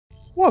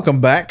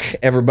Welcome back,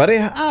 everybody.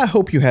 I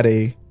hope you had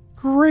a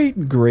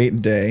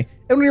great day.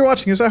 And when you're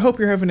watching this, I hope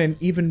you're having an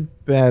even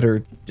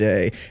better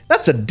day.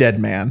 That's a dead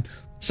man.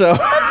 So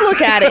let's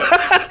look at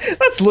it.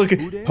 Let's look at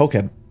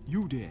Pokehead.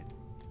 You did.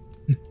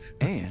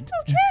 And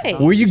okay.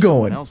 Where you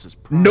going?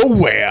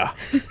 Nowhere.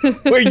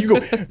 Where you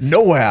go?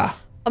 Nowhere.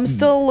 I'm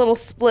still a little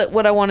split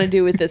what I want to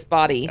do with this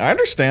body. I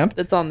understand.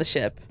 That's on the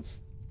ship.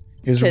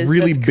 He's a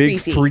really big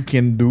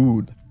freaking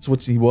dude. That's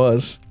what he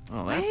was.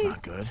 Oh, that's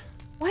not good.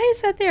 Why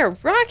is that there?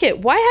 Rocket,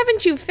 why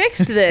haven't you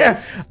fixed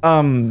this?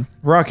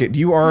 Rocket,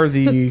 you are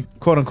the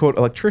quote-unquote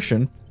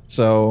electrician,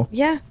 so...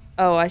 Yeah.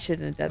 Oh, I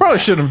shouldn't have done Probably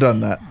that. shouldn't have done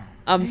that.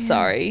 I'm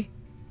sorry.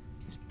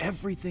 Is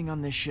everything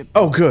on this ship...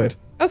 Oh, good.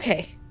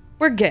 Okay.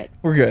 We're good.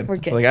 We're good. We're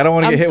good. Like, I don't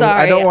want to get hit with,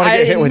 I don't want to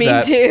get hit with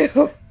that. I didn't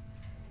mean to.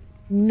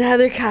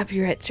 Another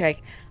copyright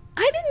strike.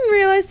 I didn't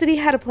realize that he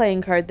had a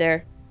playing card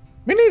there.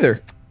 Me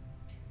neither.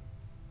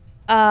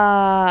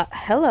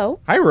 Hello.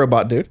 Hi,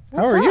 robot dude.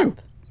 How are you?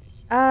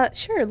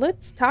 Sure,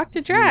 let's talk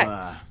to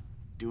Drax.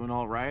 Doing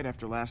all right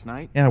after last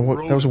night? Yeah,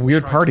 that was a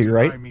weird party,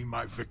 right? Me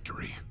my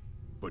victory,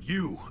 but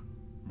you,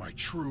 my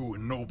true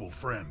and noble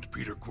friend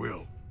Peter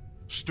Quill,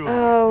 stood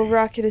with me.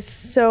 Rocket is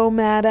so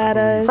mad at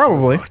us.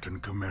 Probably.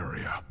 And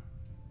Cameria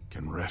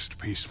can rest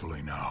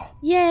peacefully now.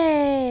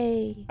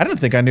 Yay! I didn't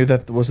think I knew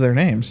that was their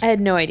names. I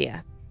had no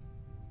idea.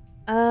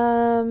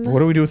 What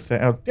do we do with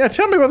that? Oh, yeah,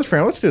 tell me about the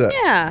family. Let's do that.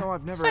 Yeah. No,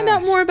 I've never let's find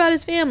out more about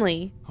his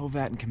family.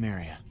 Hovat and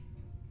Cameria.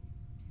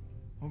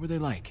 What were they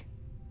like?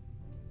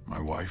 My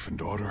wife and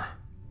daughter.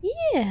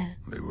 Yeah.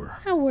 They were.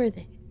 How were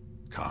they?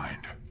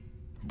 Kind,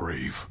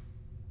 brave,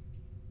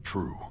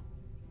 true.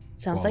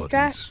 Sounds like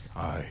Drax.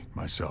 I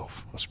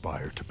myself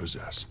aspire to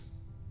possess.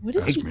 What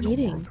is he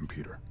eating? No more than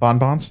Peter.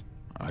 Bonbons.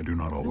 I do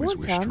not always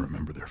wish to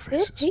remember their They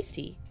faces. look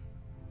tasty.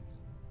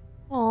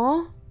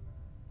 Aw.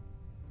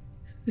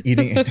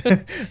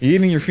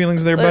 Eating your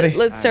feelings there, buddy.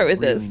 Let's start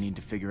with this. this. We really need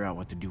to figure out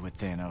what to do with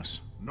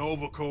Thanos.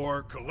 Nova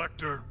Corps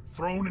collector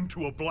thrown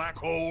into a black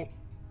hole.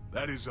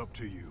 That is up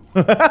to you.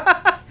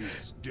 He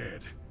is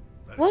dead.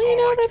 Well, you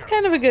know, that's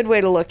kind of a good way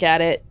to look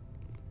at it.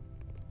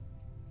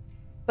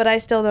 But I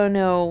still don't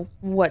know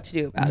what to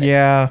do about it.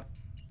 Yeah.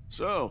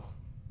 So,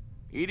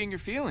 eating your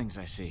feelings,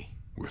 I see.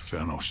 With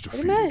Thanos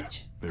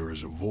defeated, there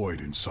is a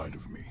void inside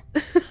of me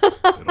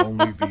that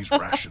only these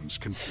rations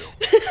can fill.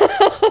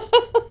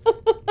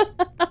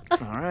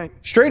 All right.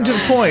 Straight to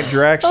the point,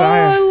 Drax.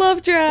 I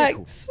love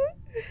Drax.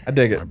 I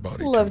dig it. My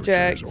body love temperature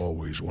Drax. is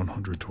always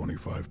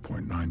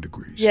 125.9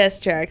 degrees. Yes,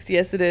 Drax.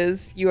 Yes, it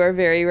is. You are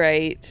very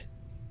right.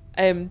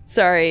 I am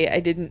sorry I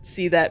didn't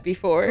see that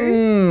before.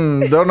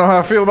 Don't know how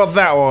I feel about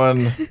that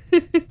one.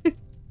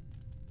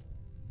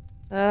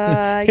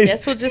 I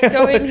guess we'll just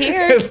go in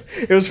here.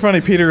 It was funny,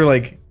 Peter.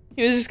 Like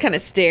he was just kind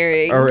of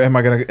staring. Or am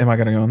I gonna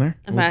go in there?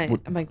 Am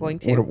I going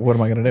to? What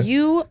am I gonna do?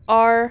 You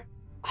are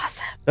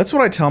awesome. That's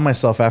what I tell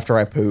myself after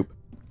I poop.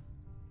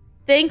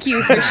 Thank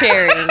you for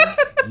sharing.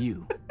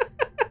 You.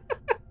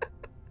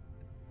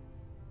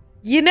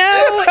 You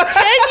know,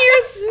 10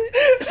 years.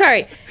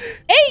 Sorry, 8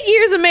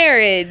 years of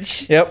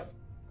marriage. Yep.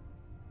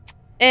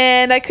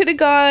 And I could have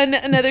gone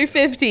another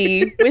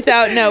 50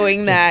 without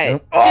knowing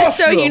that. Awesome. Just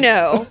so you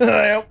know.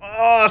 I am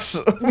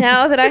awesome.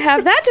 Now that I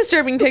have that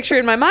disturbing picture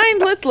in my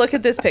mind, let's look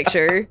at this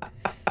picture.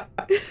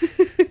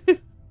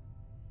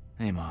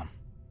 Hey, Mom.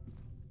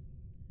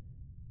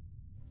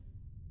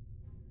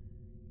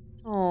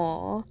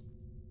 Aw.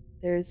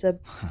 There's a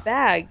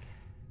bag.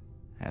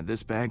 Had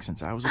this bag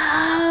since I was a kid.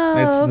 Oh,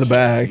 It's the It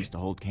bag. used to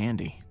hold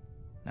candy.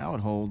 Now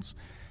it holds...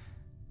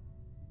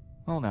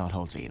 Well, now it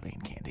holds alien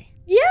candy.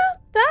 Yeah,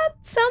 that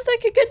sounds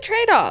like a good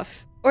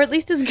trade-off. Or at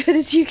least as good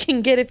as you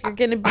can get if you're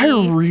going to be I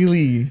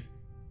really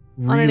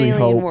on an alien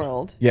hope.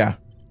 world. Yeah.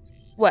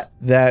 What?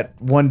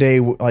 That one day,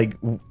 like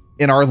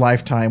in our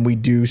lifetime, we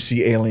do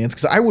see aliens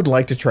because I would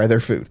like to try their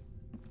food.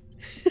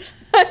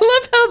 I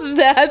love how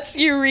that's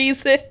your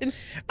reason.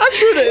 I'm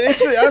sure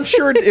that I'm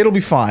sure it'll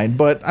be fine,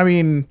 but I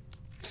mean,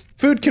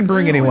 food can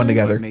bring anyone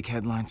together. Make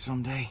headlines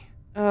someday.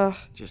 Ugh.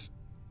 Just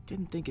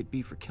didn't think it'd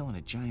be for killing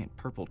a giant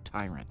purple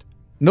tyrant.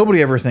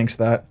 Nobody ever thinks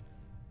that.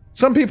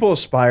 Some people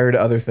aspire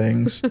to other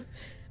things.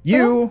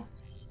 You.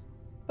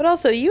 But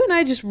also, you and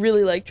I just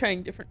really like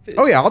trying different foods.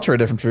 Oh yeah, I'll try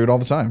different food all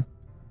the time.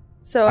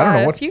 So I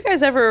don't know if you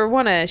guys ever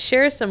want to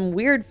share some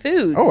weird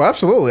foods. Oh,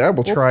 absolutely. I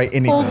will try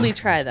anything. Totally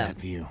try How's them.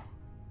 that view?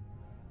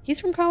 He's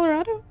from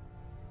Colorado?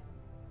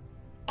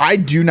 I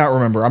do not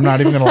remember. I'm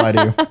not even going to lie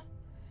to you.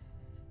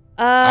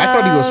 I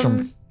thought he was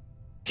from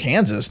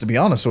Kansas, to be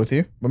honest with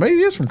you. But maybe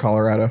he is from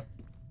Colorado.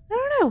 I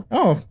don't know.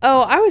 Oh.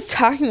 Oh, I was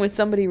talking with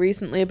somebody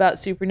recently about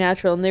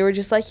Supernatural, and they were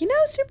just like, you know,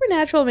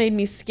 Supernatural made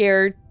me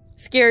scared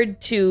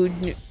to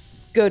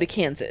go to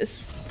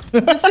Kansas.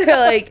 So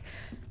like,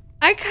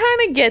 I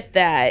kind of get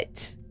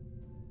that.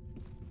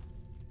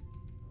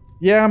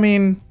 Yeah, I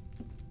mean,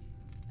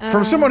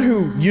 from someone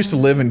who used to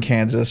live in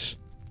Kansas,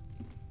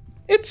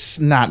 it's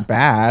not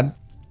bad.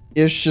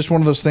 It's just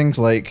one of those things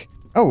like,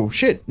 oh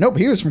shit, nope,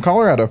 he was from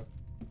Colorado.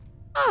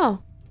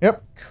 Oh.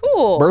 Yep.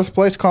 Cool.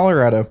 Birthplace,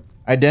 Colorado.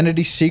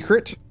 Identity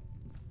secret.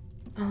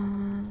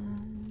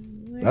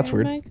 I That's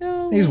Where weird. am I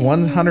going? He's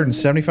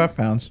 175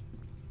 pounds.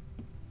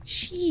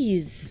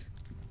 Jeez.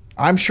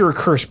 I'm sure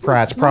Chris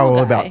Pratt's small probably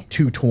guy. about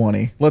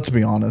 220. Let's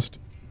be honest.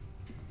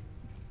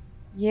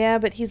 Yeah,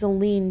 but he's a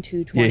lean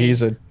 220. Yeah,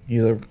 he's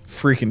a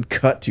freaking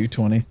cut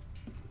 220.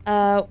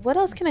 What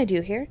else can I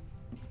do here?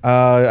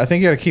 I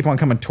think you gotta keep on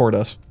coming toward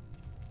us.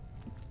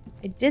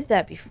 I did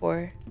that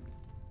before.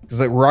 Because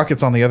the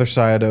rocket's on the other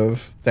side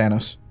of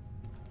Thanos.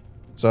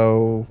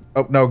 So,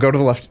 oh no, go to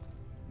the left.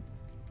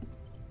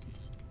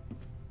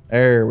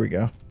 There we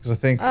go. Because I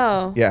think,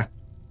 Oh. yeah.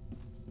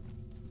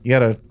 You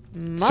gotta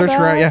My search around.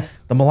 bad. Yeah,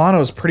 the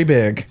Milano's pretty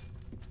big.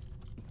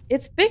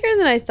 It's bigger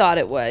than I thought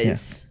it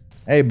was.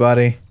 Hey,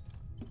 buddy.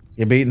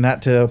 You beating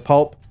that to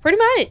pulp? Pretty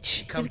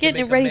much. Come He's to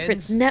getting it make ready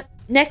amends? for its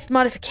next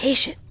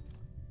modification.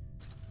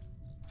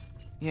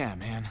 Yeah,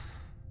 man.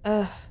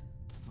 Ugh,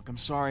 Look, I'm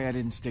sorry I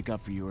didn't stick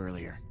up for you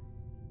earlier.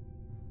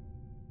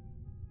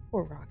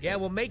 poor Rocket. Yeah,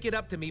 well, make it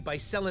up to me by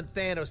selling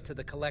Thanos to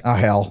the collector. Oh,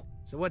 hell.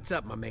 So what's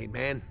up, my main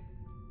man?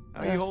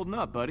 How you holding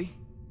up, buddy?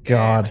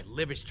 God. Yeah, my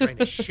liver's trying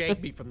to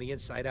shake me from the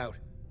inside out.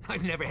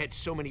 I've never had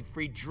so many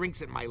free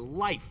drinks in my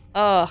life.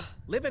 Ugh.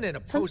 Living in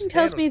a Something post-Thanos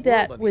tells me world,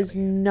 that on the was other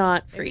hand,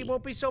 not maybe free. it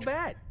won't be so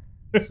bad.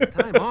 Some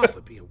time off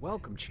would be a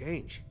welcome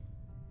change.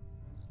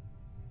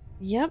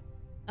 Yep.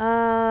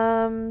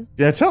 Yeah,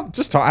 ask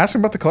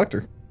him about the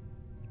collector.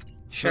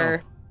 Sure.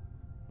 So,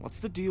 what's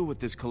the deal with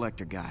this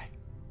collector guy?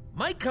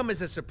 Might come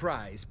as a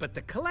surprise, but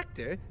the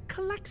collector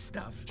collects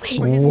stuff.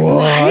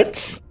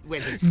 What?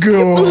 When he's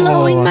Go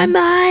Blowing my on.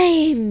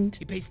 mind.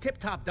 He pays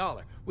tip-top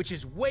dollar, which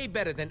is way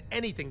better than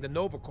anything the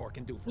Nova Corps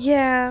can do for us.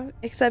 Yeah,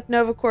 except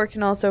Nova Corps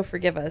can also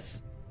forgive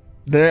us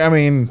I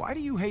mean, Why do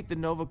you hate the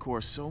Nova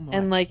Corps so much?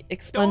 and like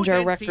expunge Those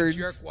our NC records.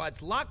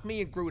 jerkwads locked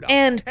me and Groot up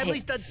And at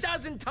least pigs. a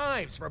dozen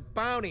times for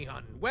bounty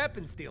hunting,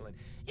 weapon stealing,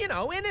 you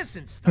know,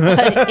 innocent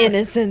stuff.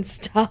 Innocent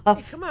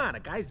stuff. Come on, a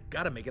guy's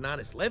got to make an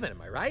honest living,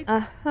 am I right?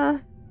 Uh-huh.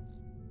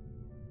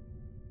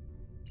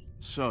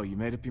 So, you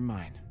made up your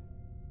mind.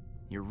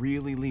 You're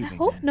really I leaving,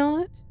 hope then?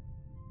 not.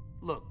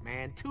 Look,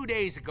 man, 2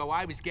 days ago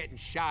I was getting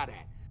shot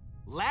at.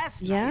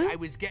 Last Yeah? night I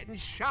was getting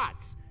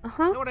shots.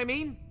 Uh-huh. Know what I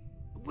mean?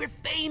 We're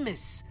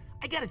famous.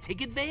 I gotta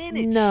take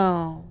advantage.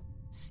 No.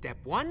 Step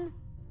 1,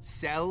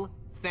 sell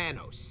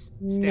Thanos.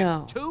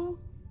 No. Step 2,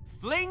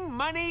 fling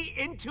money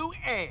into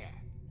air.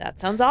 That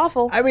sounds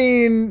awful. I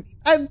mean,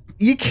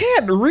 you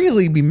can't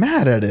really be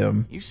mad at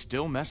him. You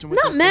still messing with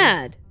Not that thing?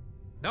 mad.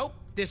 Nope,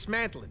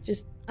 dismantling.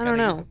 Just, I don't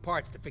Gotta use know. the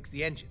parts to fix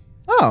the engine.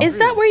 Oh, Is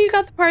that where you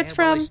got the parts And,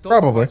 well, from? they stole the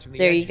Probably. parts from the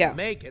There you engine to go.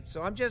 Make it,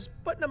 so I'm just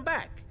putting them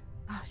back.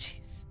 Oh,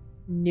 jeez.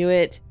 Knew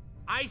it.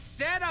 I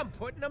said I'm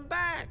putting them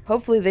back.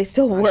 Hopefully they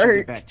still I should get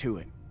work. back to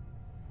it.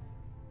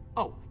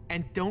 Oh,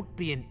 and don't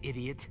be an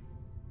idiot.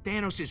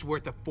 Thanos is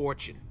worth a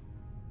fortune.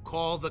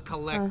 Call the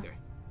collector.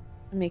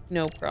 I make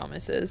no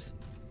promises.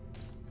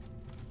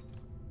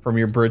 from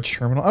your bridge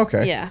terminal?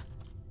 Okay. Yeah.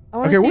 I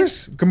wanna Okay, see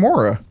where's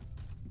Gamora?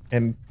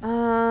 And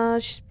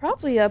she's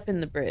probably up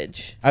in the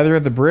bridge. either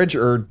at the bridge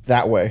or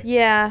that way.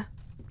 Yeah.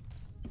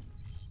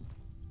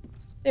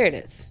 There it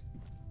is.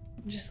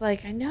 I'm just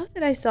like, I know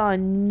that I saw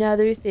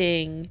another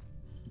thing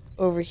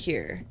over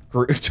here.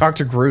 Talk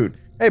to Groot.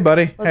 Hey,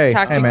 buddy. Let's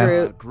talk hey, to man.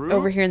 Groot, Groot?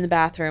 over here in the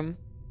bathroom.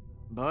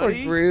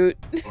 Buddy? Poor Groot.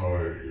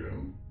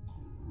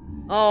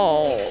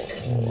 Oh,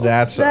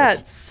 That sucks.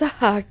 that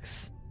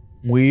sucks.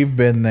 We've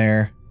been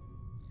there.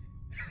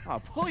 Oh,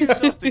 pull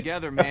yourself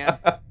together, man.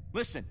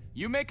 Listen,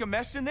 you make a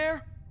mess in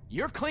there,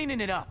 you're cleaning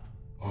it up.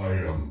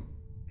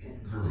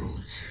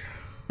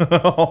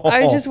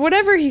 I just,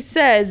 whatever he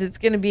says, it's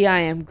gonna be I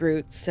am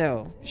Groot,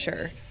 so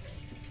sure.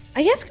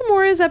 I guess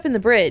Gamora's up in the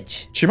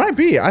bridge. She might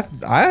be.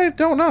 I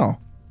don't know.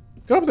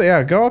 Go up there.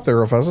 Yeah, go up there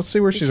real fast. Let's see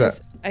where she's at.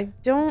 Because I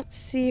don't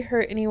see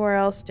her anywhere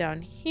else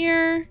down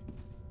here.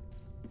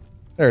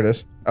 There it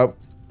is. Oh,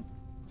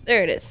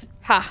 There it is.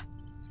 Ha.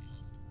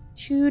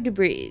 To the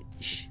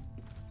bridge.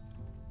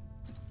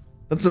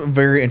 that's a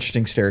very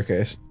interesting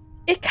staircase.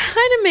 It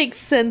kind of makes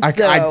sense, I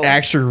though.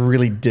 actually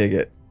really dig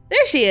it.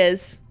 There she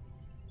is.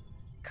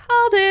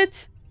 Called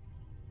it.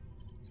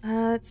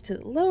 It's to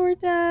the lower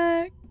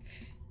deck.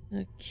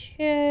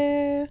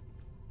 Okay.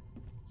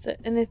 So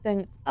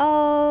anything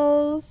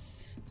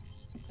else?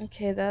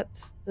 Okay,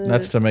 that's the...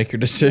 That's to make your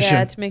decision.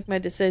 Yeah, to make my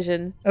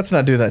decision. Let's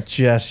not do that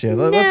just yet.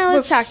 No,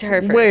 let's talk to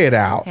her Weigh it first.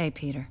 out. Hey,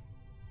 Peter.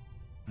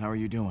 How are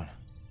you doing?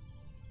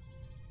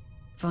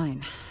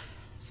 Fine.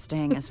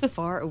 Staying as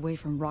far away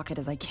from Rocket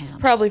as I can.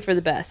 Probably for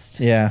the best.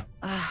 Yeah.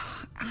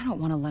 I don't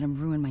want to let him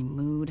ruin my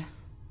mood.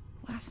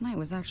 Last night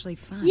was actually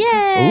fun.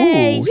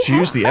 Yay! Ooh, she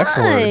used the F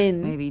word.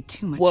 fun. Maybe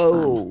too much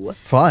Whoa.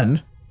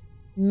 Fun.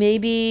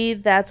 Maybe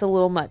that's a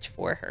little much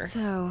for her. fun.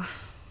 So,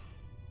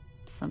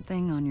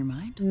 something on your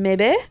mind?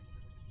 Maybe?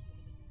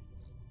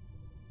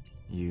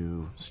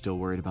 You still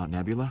worried about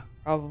Nebula?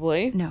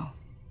 Probably. No.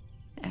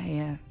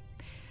 I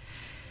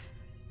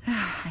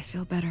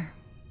feel better.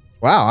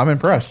 Wow, I'm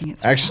impressed. Talking it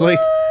through. Actually,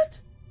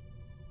 What?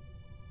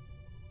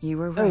 You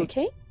were right.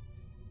 Okay,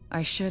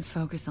 I should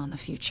focus on the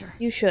future.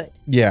 you should.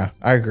 yeah,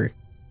 I agree.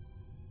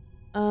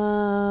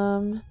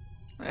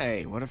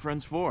 Hey, what are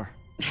friends for?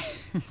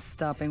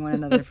 stopping one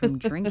another from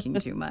drinking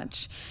too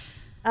much.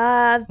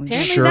 Apparently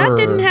Sure. that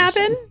didn't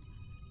happen.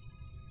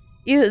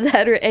 Either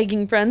that or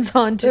egging friends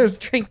on to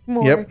drink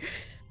more. Yep.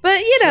 But,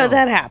 So-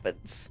 that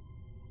happens.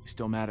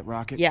 Still mad at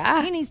Rocket?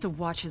 Yeah. He needs to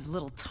watch his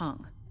little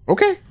tongue.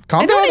 Okay,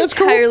 calm I down. don't It's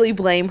cool. entirely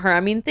blame her. I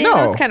mean, Thanos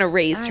No. kind of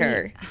raised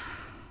her.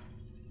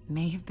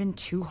 May have been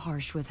too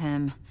harsh with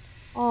him.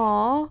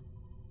 Aw.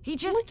 He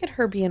just Look at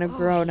her being a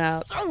grown he's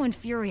up. so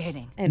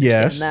infuriating. I understand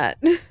Yes. that.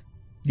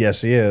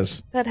 Yes, he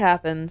is. That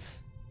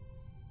happens.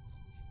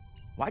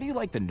 Why do you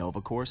like the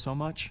Nova Corps so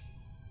much?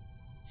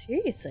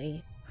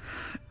 Seriously.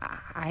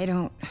 I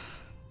don't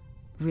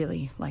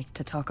really like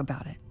to talk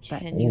about it, but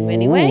Can you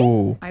anyway?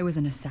 Ooh. I was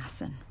an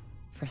assassin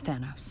for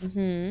Thanos.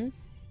 Mm-hmm.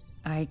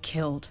 I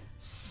killed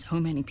so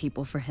many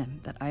people for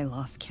him that I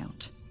lost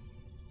count.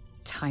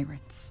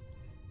 Tyrants.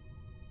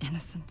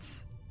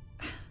 Innocents.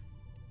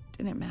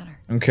 Didn't matter.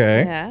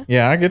 Okay. Yeah.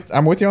 Yeah,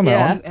 I'm with you on that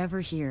Yeah. one. You ever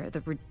hear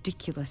the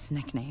ridiculous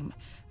nickname,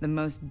 the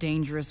most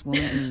dangerous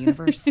woman in the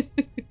universe?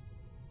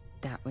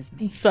 That was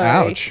me. Sorry.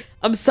 Ouch.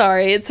 I'm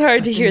sorry. It's hard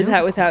But to the hear that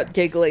Nova without Corps.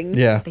 giggling.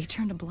 Yeah. They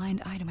turned a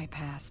blind eye to my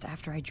past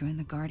after I joined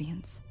the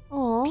Guardians.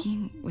 Aw.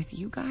 Being with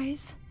you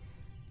guys,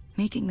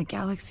 making the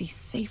galaxy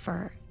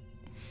safer,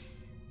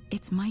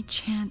 it's my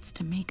chance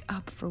to make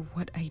up for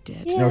what I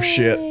did. Yeah. No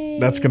shit.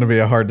 That's going to be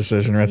a hard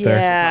decision right there.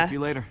 Yeah. Talk to you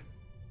later.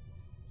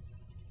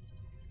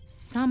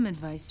 Some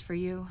advice for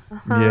you.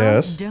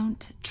 Yes.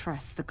 Don't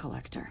trust the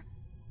Collector.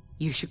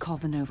 You should call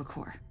the Nova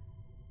Corps.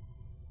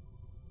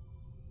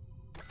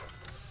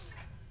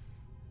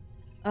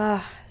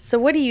 So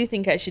what do you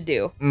think I should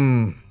do?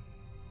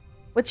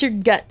 What's your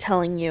gut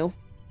telling you?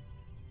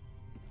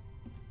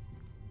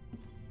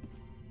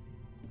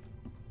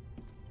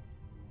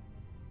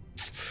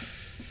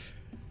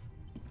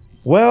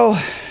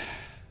 Well,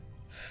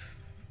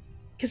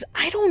 Because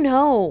I don't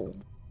know.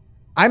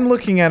 I'm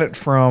looking at it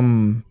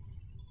from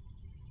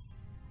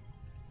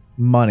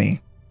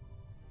money.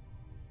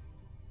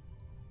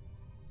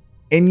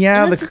 And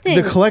yeah, And that's the the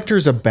thing.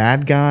 collector's a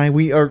bad guy.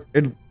 We are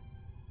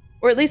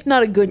Or at least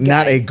not a good guy.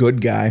 not a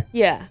good guy.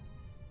 Yeah.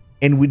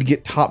 And we'd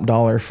get top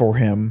dollar for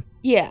him.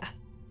 Yeah.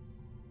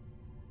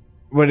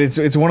 But it's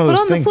one of But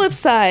those on things. the flip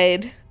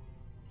side,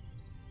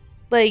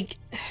 like,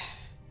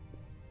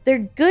 they're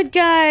good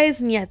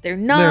guys and yet they're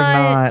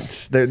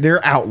not. They're not.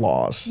 They're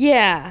outlaws.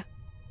 Yeah.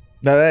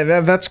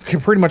 That's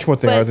pretty much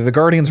what they But- are. The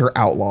Guardians are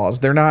outlaws.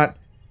 They're not.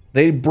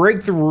 They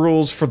break the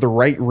rules for the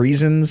right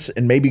reasons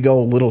and maybe go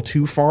a little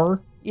too far.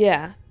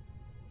 Yeah.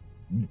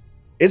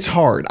 It's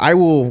hard. I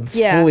will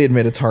Yeah. fully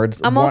admit it's hard.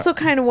 I'm also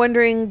kind of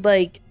wondering,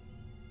 like,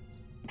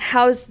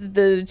 how's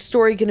the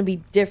story going to be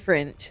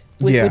different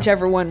with Yeah.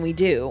 whichever one we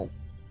do?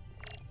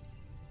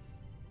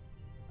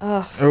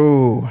 Ugh.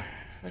 Oh,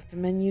 Select the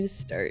menu to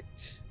start.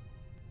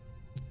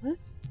 What?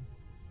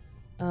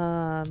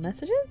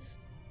 Messages?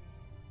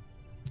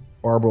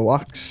 Barbara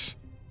Lux.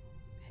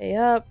 Pay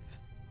up.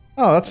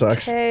 Oh, that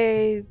sucks.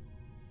 Okay.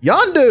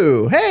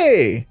 Yondu.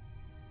 Hey,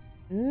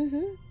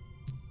 Mm-hmm.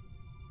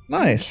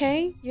 nice.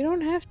 Okay, you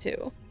don't have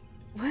to.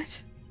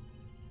 What?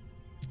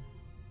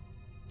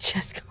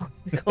 Just call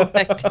the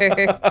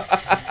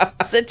collector.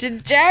 Such a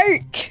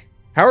jerk.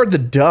 Howard the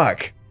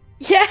Duck.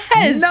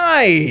 Yes.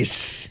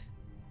 Nice.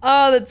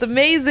 Oh, that's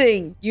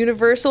amazing.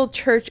 Universal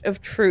Church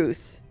of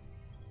Truth.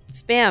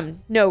 Spam.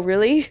 No,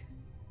 really?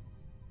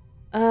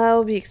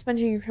 We'll be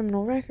expunging your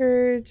criminal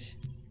record.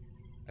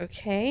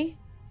 Okay.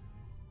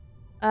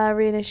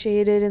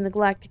 Reinitiated in the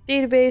Galactic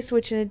Database,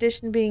 which in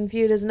addition to being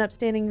viewed as an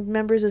upstanding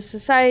members of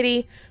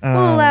society,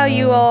 will allow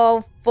you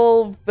all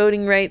full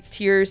voting rights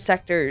to your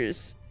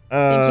sectors.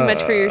 Thank you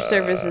much for your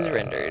services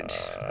rendered.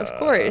 Of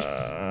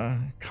course.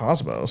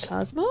 Cosmos.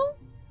 Cosmo?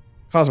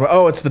 Cosmo.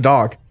 Oh, it's the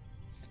dog.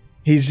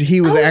 He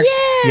was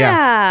actually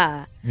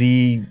yeah.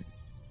 the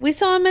We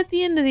saw him at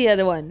the end of the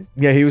other one.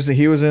 he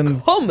was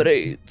in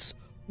Comrades,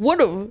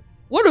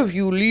 one of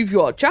you leave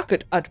your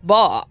jacket at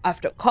bar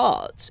after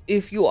cards.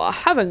 If you are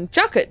having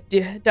jacket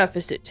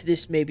deficit,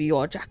 this may be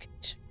your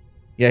jacket.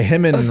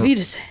 him and Auf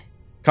Wiedersehen.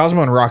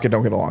 Cosmo and Rocket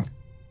don't get along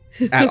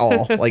at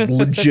all. Like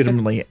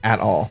legitimately at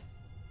all.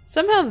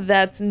 Somehow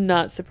that's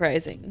not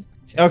surprising.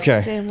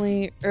 Okay.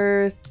 Family,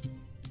 Earth,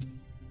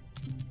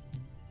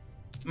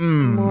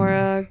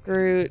 Mora,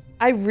 Groot.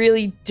 I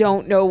really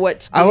don't know what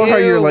to do. I love how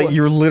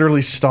you're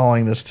literally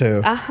stalling this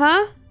too.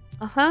 Uh-huh.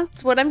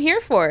 It's what I'm here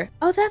for.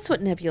 Oh, that's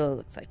what Nebula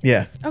looks like.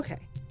 Yeah. Okay.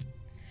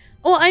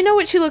 Well, I know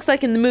what she looks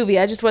like in the movie.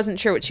 I just wasn't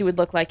sure what she would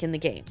look like in the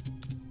game.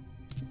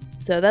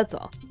 So that's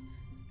all.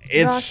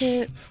 It's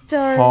Rocket,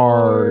 Star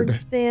hard.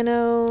 Lord,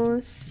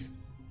 Thanos,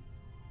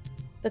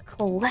 the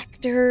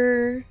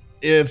Collector.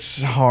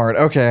 It's hard.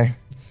 Okay.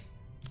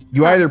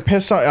 You either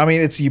piss off. I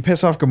mean, it's you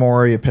piss off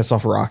Gamora, you piss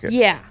off Rocket.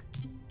 Yeah.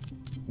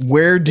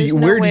 Where do There's you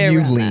no where do way you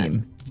around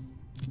lean?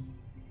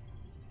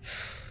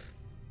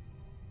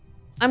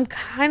 I'm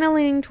kind of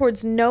leaning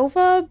towards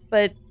Nova,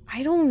 but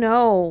I don't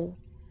know.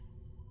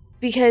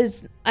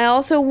 Because I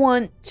also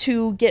want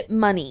to get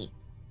money.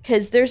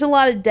 Because there's a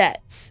lot of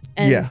debts.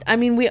 And, Yeah. I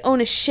mean, we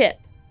own a ship.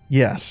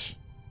 Yes.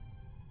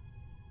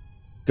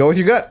 Go with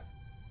your gut.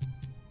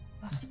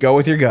 Go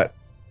with your gut.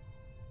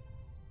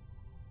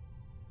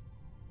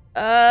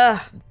 Do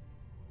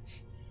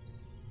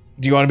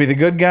you want to be the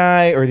good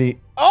guy or the...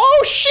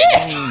 Oh,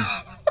 shit!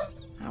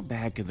 How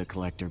bad could the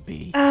collector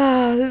be?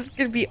 This is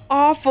gonna be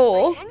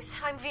awful. Greetings,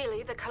 I'm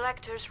Vili, the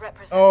collector's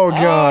representative. Oh,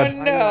 God.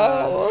 Oh,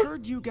 no. I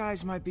heard you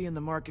guys might be in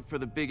the market for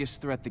the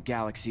biggest threat the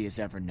galaxy has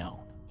ever known.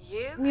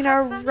 You I mean,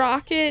 our have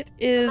rocket Mad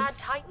is...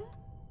 Titan?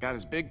 Got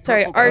his big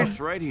Sorry, purple our- cups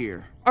right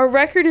here. Our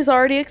record is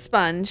already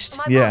expunged.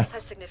 My Yeah. boss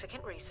has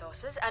significant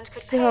resources and could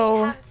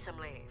So- pay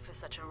handsomely for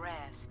such a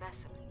rare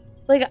specimen.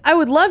 Like, I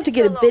would love to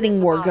get So a long as bidding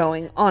the war body is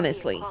going, in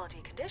honestly. quality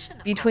condition,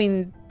 of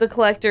Between the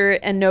Collector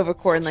and Novacore and,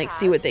 course. like,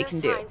 see what they Such can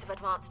as do. no signs of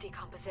advanced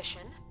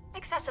decomposition,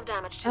 excessive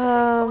damage to the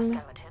face or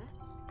skeleton,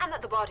 and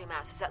that the body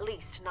mass is at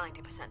least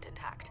 90%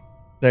 intact.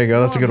 There you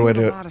go. That's a good way to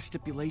do A it. lot of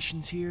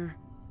stipulations here.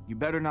 You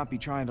better not be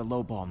trying to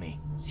lowball me.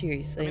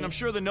 Seriously. I mean, I'm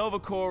sure the Nova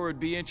Corps would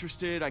be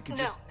interested. I could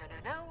No, just...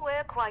 no,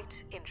 we're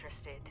quite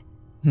interested.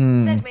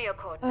 Send me your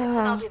coordinates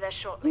and I'll be there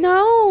shortly. with some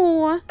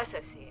No!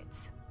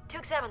 associates to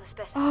examine the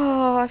specimen.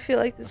 Oh, I feel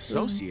like this was a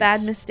Associates.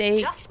 bad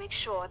mistake. Just make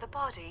sure the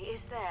body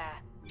is there.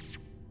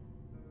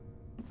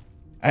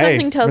 Hey,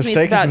 Something tells me it's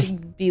mistake about is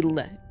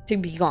to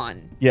be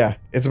gone. Yeah,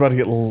 it's about to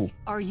get a little...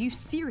 Are you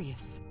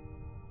serious?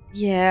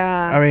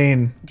 Yeah. I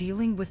mean,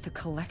 Dealing with the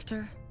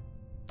collector?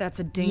 That's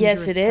a dangerous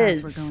Yes, it path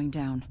is. we're going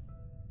down.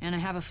 And I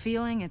have a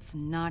feeling it's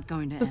not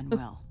going to end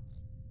well.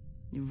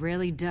 It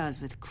rarely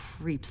does with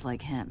creeps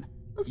like him.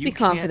 Let's You be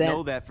can't confident.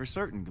 know that for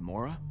certain,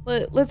 Gamora.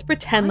 Let's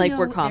pretend I like know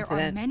we're There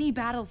confident. are many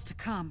battles to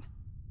come.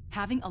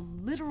 Having a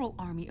literal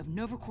army of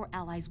Nova Corps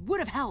allies would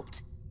have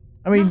helped.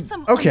 I mean, Not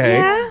some okay.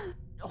 Yeah,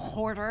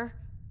 Hoarder.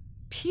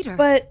 Peter,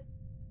 but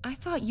I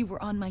thought you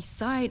were on my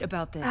side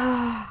about this.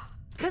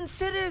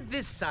 Consider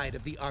this side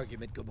of the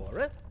argument,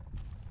 Gamora.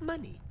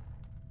 Money.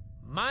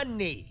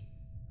 Money.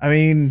 I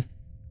mean,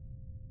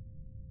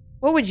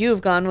 what would you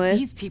have gone with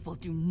These people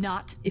do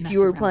not if mess you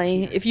were around, playing?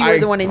 Peter. If you were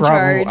the one in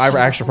charge? I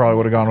actually probably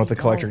would have gone with the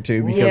collector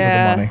too because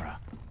Yeah. of the money.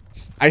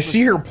 I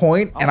see her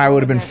point, and I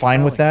would have been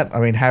fine with that.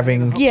 I mean,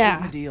 having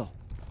Yeah. Deal.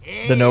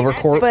 the Nova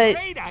Corps. But-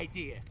 Great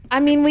idea. I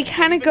mean, we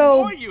kind of Even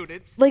go more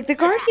units. like the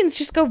Guardians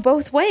just go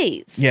both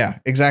ways. Yeah,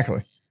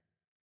 exactly.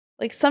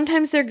 Like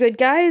sometimes they're good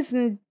guys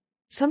and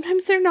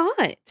sometimes they're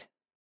not.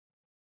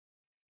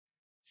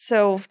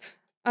 So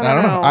I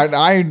don't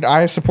know.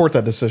 I support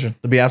that decision.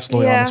 To be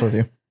absolutely Yeah. honest with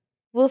you.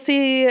 We'll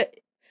see.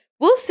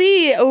 We'll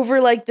see over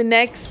like the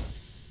next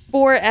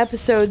 4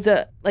 episodes,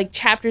 like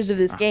chapters of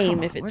this game,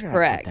 Come if on, it's where did I put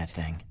correct. that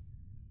thing?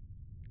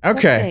 What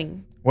Okay.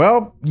 thing?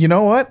 Well, you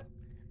know what?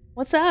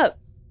 What's up?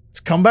 Let's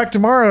come back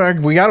tomorrow.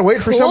 We gotta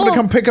wait for someone to Cool.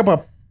 come pick up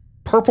a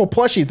purple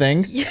plushy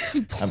thing.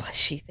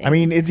 Plushy thing. I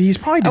mean, he's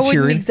probably I wouldn't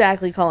deteriorated.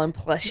 exactly call him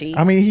plushy.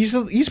 I mean, he's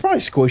probably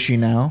squishy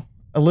now,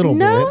 a little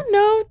no, bit.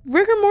 no,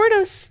 rigor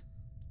mortis.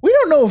 We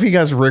don't know if he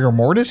has rigor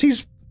mortis.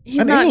 He's He's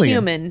an not alien.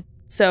 human,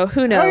 so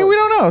who knows? I mean, we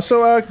don't know.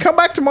 So come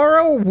back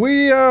tomorrow.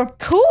 We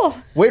Cool.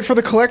 wait for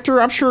the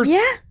collector. I'm sure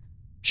Yeah,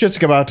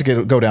 shit's about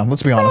to go down.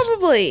 Let's be honest.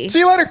 probably. See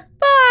you later.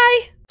 Bye.